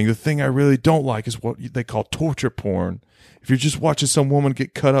with that thing. The thing I really don't like is what they call torture porn. If you're just watching some woman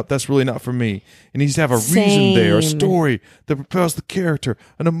get cut up, that's really not for me. It needs to have a reason there, a Same. story that propels the character,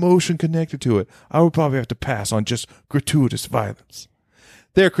 an emotion connected to it. I would probably have to pass on just gratuitous violence.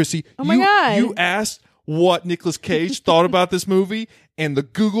 There, Chrissy. Oh my God. You asked what Nicolas Cage thought about this movie, and the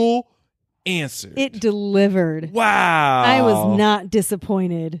Google answered. It delivered. Wow. I was not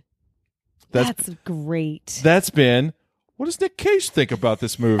disappointed. That's That's great. That's been, what does Nick Cage think about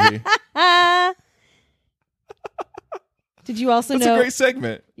this movie? Did you also That's know? a great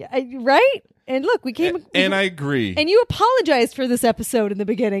segment. Yeah, right? And look, we came. And I agree. And you apologized for this episode in the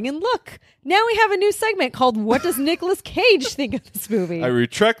beginning. And look, now we have a new segment called "What Does Nicolas Cage Think of This Movie?" I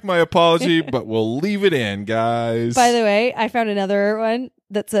retract my apology, but we'll leave it in, guys. By the way, I found another one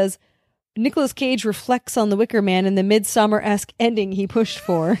that says Nicolas Cage reflects on The Wicker Man and the Midsommar-esque ending he pushed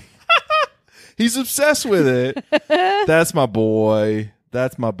for. He's obsessed with it. That's my boy.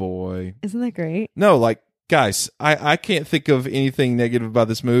 Isn't that great? No, like, guys, I can't think of anything negative about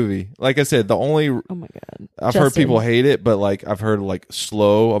this movie. Like I said, the only Oh my God. I've heard Justin. people hate it, but like I've heard like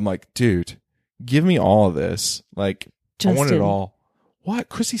slow. I'm like, dude, give me all of this. Like, I want it Justin. all. What,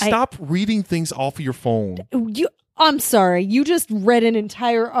 Chrissy? Stop reading things off of your phone. I'm sorry. You just read an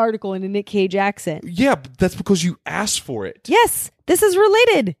entire article in a Nick Cage accent. Yeah, but that's because you asked for it. Yes, this is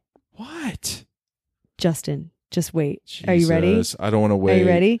related. What? Justin, just wait. Are you ready? Jesus, I don't want to wait. Are you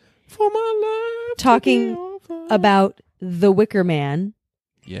ready? For my life. Talking to be over. about The Wicker Man.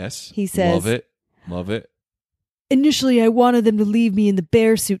 Yes. He says- Love it. Initially, I wanted them to leave me in the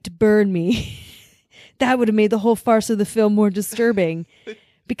bear suit to burn me. That would have made the whole farce of the film more disturbing.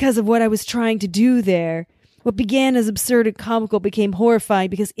 Because of what I was trying to do there. What began as absurd and comical became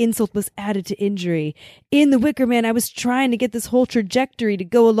horrifying because insult was added to injury. In The Wicker Man, I was trying to get this whole trajectory to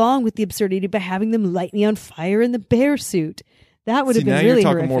go along with the absurdity by having them light me on fire in the bear suit. That would have been now really you're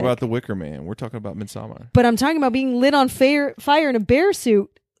talking horrific. more about The Wicker Man. We're talking about Midsommar. But I'm talking about being lit on fire in a bear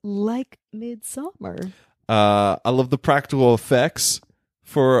suit like Midsommar. I love the practical effects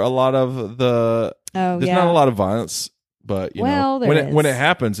for a lot of the. Oh, There's yeah. not a lot of violence, but you Well, know, there when is. it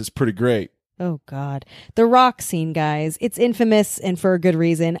happens, it's pretty great. Oh, God. The rock scene, guys. It's infamous and for a good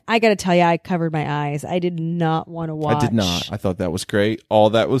reason. I got to tell you, I covered my eyes. I did not want to watch. I did not. I thought that was great. All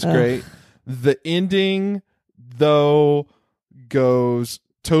that was great. The ending, though, goes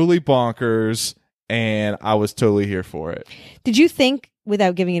totally bonkers, and I was totally here for it. Did you think,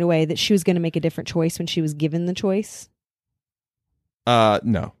 without giving it away, that she was going to make a different choice when she was given the choice?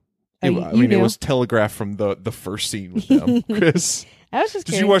 No. Oh, It- you I mean, it knew? was telegraphed from the first scene with them, Chris. I was just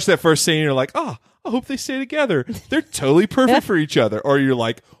Did curious. you watch that first scene and you're like, I hope they stay together. They're totally perfect for each other. Or you're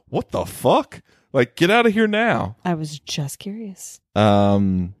like, what the fuck? Like, get out of here now. I was just curious.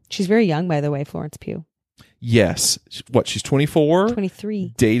 Um, She's very young, by the way, Florence Pugh. yes. What, she's 24?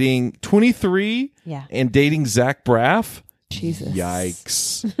 23. Dating 23? Yeah. And dating Zach Braff? Jesus.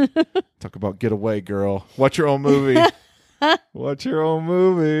 Yikes. Talk about get away, girl. Watch your own movie. Watch your own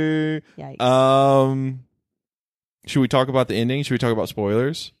movie. Yikes. Should we talk about the ending? Should we talk about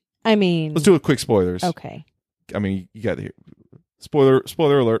spoilers? I mean, Let's do a quick spoilers. okay. I mean, you got to hear. Spoiler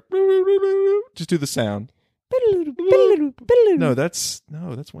alert. Just do the sound. No, that's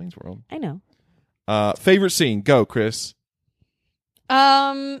Wayne's World. I know. Favorite scene? Go, Chris.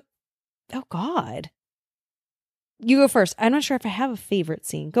 Oh God. You go first. I'm not sure if I have a favorite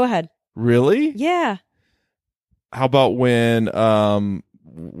scene. Go ahead. Really? Yeah. How about when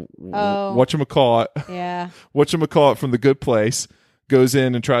whatchamacallit Yeah. whatchamacallit from The Good Place goes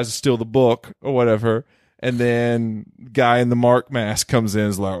in and tries to steal the book or whatever, and then guy in the Mark mask comes in and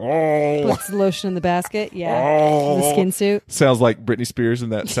is like, oh, Puts the lotion in the basket. Yeah. oh. The skin suit. Sounds like Britney Spears in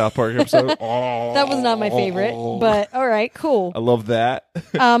that South Park episode. Oh, That was not my favorite, but all right, cool. I love that.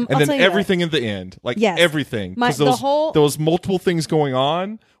 And and then everything in the end, like Yes. everything, My- 'Cause the whole- there was multiple things going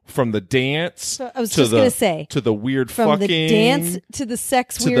on, from the dance. So I was to just the, gonna say, to the weird from fucking the dance to the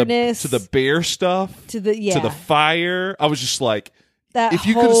sex to weirdness to the bear stuff to the to the fire. I was just like, that if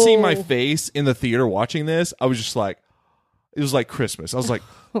you could have seen my whole- face in the theater watching this, I was just like, it was like Christmas. I was like,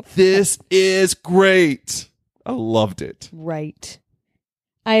 this is great. I loved it. Right.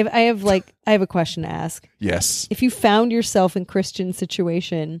 I have a question to ask. Yes. If you found yourself in Christian's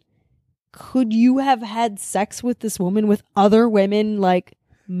situation, could you have had sex with this woman with other women like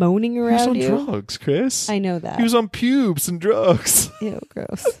moaning He was around on you? drugs, Chris. I know that. He was on pubes and drugs. Ew,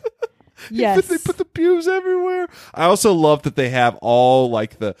 gross. Yes. They put the pubes everywhere. I also love that they have all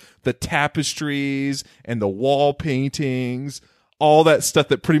like the tapestries and the wall paintings, all that stuff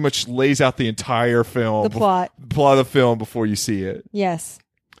that pretty much lays out the entire film. The plot. Plot of the film before you see it. Yes.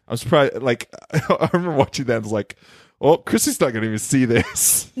 I'm surprised. Like, I remember watching that and was like, oh, Chrissy's not going to even see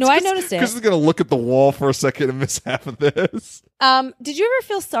this. No, I noticed it. Chris is going to look at the wall for a second and miss half of this. Did you ever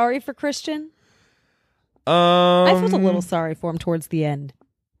feel sorry for Christian? I felt a Um, little sorry for him towards the end.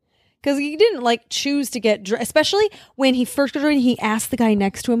 Because he didn't like choose to get especially when he first got drunk, he asked the guy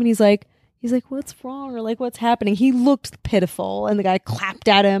next to him and he's like, what's wrong? Or like, what's happening? He looked pitiful and the guy clapped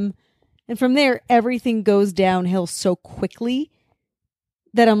at him. And from there, everything goes downhill so quickly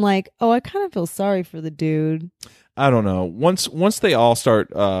that I'm like, oh, I kind of feel sorry for the dude. I don't know. Once they all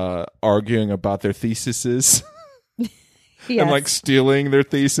start arguing about their theses Yes. and like stealing their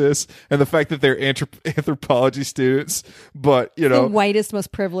thesis, and the fact that they're anthropology students, but you know, the whitest,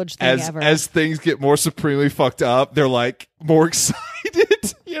 most privileged thing ever. as things get more supremely fucked up, they're like more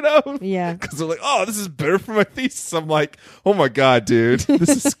excited, you know? Yeah. Because they're like, oh, this is better for my thesis. I'm like, oh my God, dude,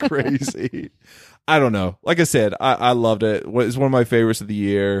 this is crazy. I don't know. Like I said, I loved it. It's one of my favorites of the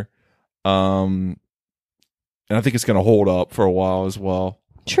year. And I think it's going to hold up for a while as well.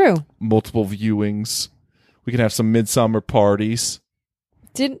 True. Multiple viewings. We can have some midsummer parties.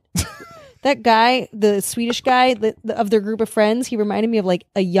 Didn't that guy, the Swedish guy of their group of friends, he reminded me of like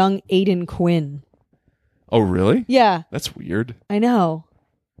a young Aidan Quinn. Oh, really? Yeah, That's weird. I know.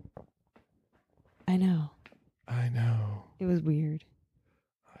 I know. It was weird.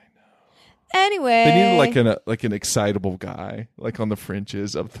 Anyway, They needed like an excitable guy, like on the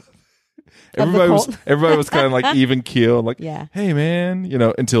fringes of the. the Everybody was kind of like even keel, like, Yeah. hey man, you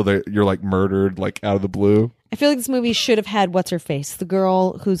know, until you're like murdered, like out of the blue. I feel like this movie should have had what's her face, the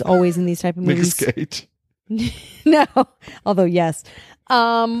girl who's always in these type of movies. Nicolas Cage. No, although yes.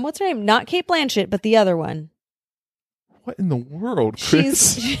 What's her name? Not Kate Blanchett, but the other one. What in the world,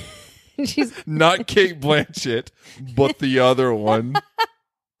 Chris? She's Not Kate Blanchett, but the other one.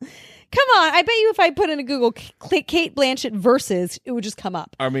 Come on, I bet you if I put in a Google Kate Blanchett versus, it would just come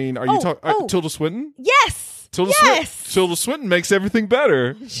up. I mean, are you talking Tilda Swinton? Yes. Yes. Tilda Swinton makes everything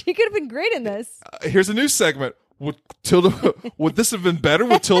better. She could have been great in this. Here's a new segment. Would this have been better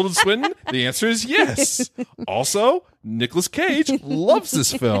with Tilda Swinton? The answer is yes. Also, Nicolas Cage loves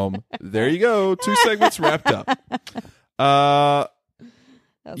this film. There you go. 2 segments wrapped up. That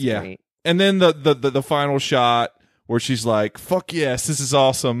was Yeah. great. And then the final shot where she's like, "Fuck yes, this is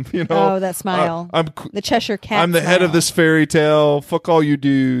awesome." You know, Oh, that smile. The Cheshire Cat. I'm the head of smile. this fairy tale. Fuck all you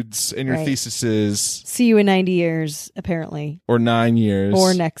dudes and your Right. theses. See you in 90 years, apparently. Or 9 years.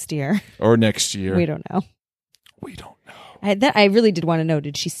 Or next year. Or next year. We don't know. We don't know. I really did want to know,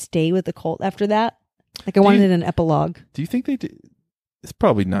 did she stay with the cult after that? Like, I wanted an epilogue. Do you think they did? It's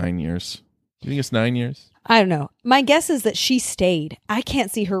probably 9 years. Do you think it's 9 years? I don't know. My guess is that she stayed. I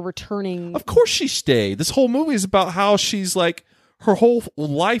can't see her returning. Of course she stayed. This whole movie is about how she's like, her whole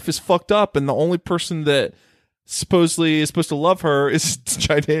life is fucked up, and the only person that supposedly is supposed to love her is this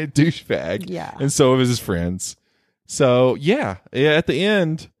gigantic douchebag. Yeah. And so is his friends. So, yeah, at the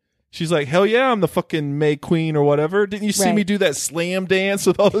end, She's like, hell yeah, I'm the fucking May Queen or whatever. Didn't you see Right. me do that slam dance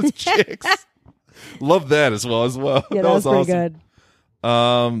with all those chicks? Love that as well. Yeah, that was pretty awesome.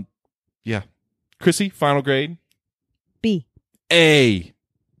 good. Yeah. Chrissy, final grade. B. A.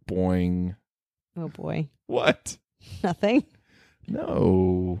 Boing. Oh boy. What? Nothing.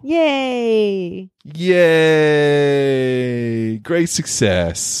 No. Yay. Yay. Great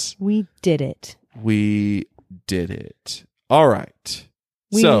success. We did it. We did it. All right.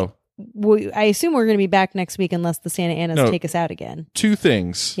 I assume we're going to be back next week unless the Santa Anas take us out again. Two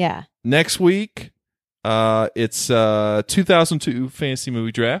things. Yeah. Next week, it's 2002 Fantasy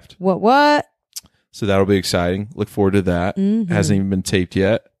Movie Draft. What? So that'll be exciting. Look forward to that. Mm-hmm. Hasn't even been taped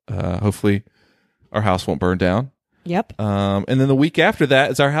yet. Hopefully our house won't burn down. Yep. And then the week after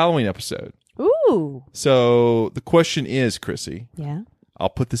that is our Halloween episode. Ooh. So the question is, Chrissy. Yeah. I'll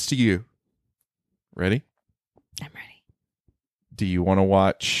put this to you. Ready? I'm ready. Do you want to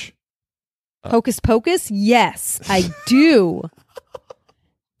watch? Hocus Pocus? Yes, I do.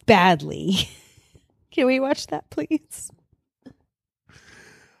 Badly. Can we watch that, please?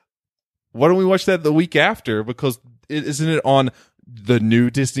 Why don't we watch that the week after? Because isn't it on the new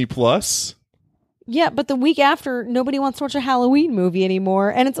Disney Plus? Yeah, but the week after, nobody wants to watch a Halloween movie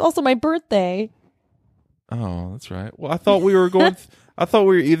anymore, and it's also my birthday. Oh, that's right. Well, I thought we were going. I thought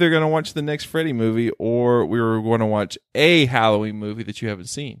we were either going to watch the next Freddy movie or we were going to watch a Halloween movie that you haven't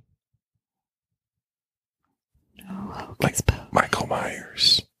seen. No Hocus Pocus. Michael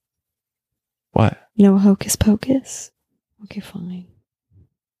Myers. What? No Hocus Pocus? Okay, fine.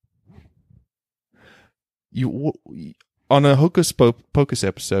 On a Hocus Pocus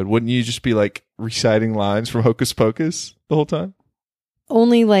episode, wouldn't you just be like reciting lines from Hocus Pocus the whole time?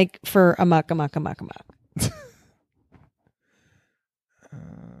 Only like for amok.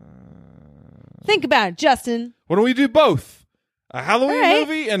 Think about it, Justin. Why don't we do both? A Halloween All right.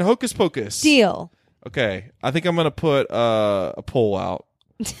 movie and Hocus Pocus. Deal. Okay, I think I'm gonna put a poll out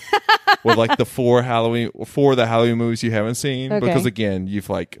with like the four of the Halloween movies you haven't seen, Okay. because again, you've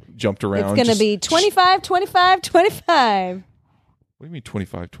like jumped around. It's going to be 25, 25, 25. What do you mean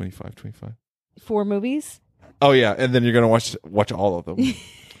 25, 25, 25? 4 movies? Oh yeah, and then you're gonna watch all of them.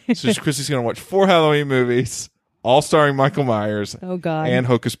 So Chrissy's gonna watch 4 Halloween movies, all starring Michael Myers. Oh, God. And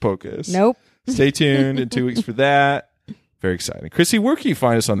Hocus Pocus. Nope. Stay tuned in 2 weeks for that. Very exciting. Chrissy, where can you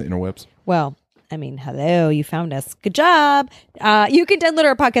find us on the interwebs? Well, I mean, hello, you found us. Good job. You can download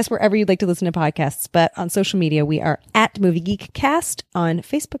our podcast wherever you'd like to listen to podcasts, but on social media, we are at Movie Geek Cast on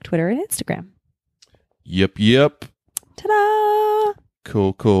Facebook, Twitter, and Instagram. Yep. Ta-da!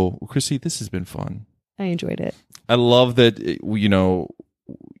 Cool. Well, Chrissy, this has been fun. I enjoyed it. I love that,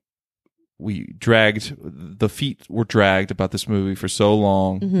 the feet were dragged about this movie for so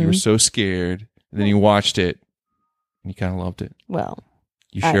long. Mm-hmm. You were so scared. And then you watched it and you kind of loved it. Well,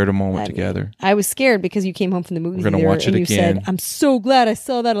 You shared a moment I mean, together. I was scared because you came home from the movie We're gonna theater watch it and you again. said, I'm so glad I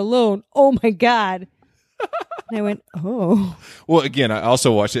saw that alone. Oh my God. And I went, oh. Well, again, I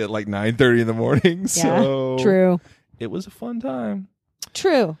also watched it at like 9:30 in the morning. Yeah, So true. It was a fun time.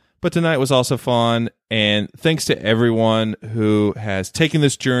 True. But tonight was also fun. And thanks to everyone who has taken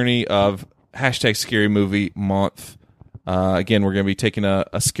this journey of #Scary Movie Month. Again, we're going to be taking a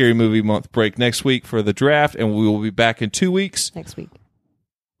Scary Movie Month break next week for the draft, and we will be back in 2 weeks. Next week.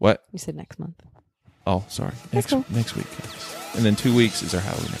 What? You said next month. Oh, sorry. That's cool. Next week. Guys. And then 2 weeks is our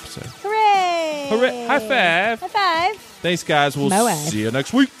Halloween episode. Hooray! Hooray. High five. High five. Thanks, guys. We'll Moe. see you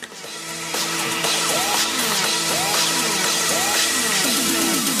next week.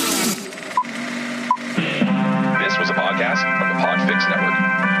 This was a podcast from the Podfix Network.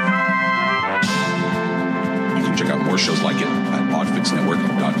 You can check out more shows like it at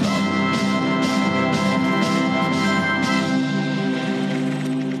podfixnetwork.com.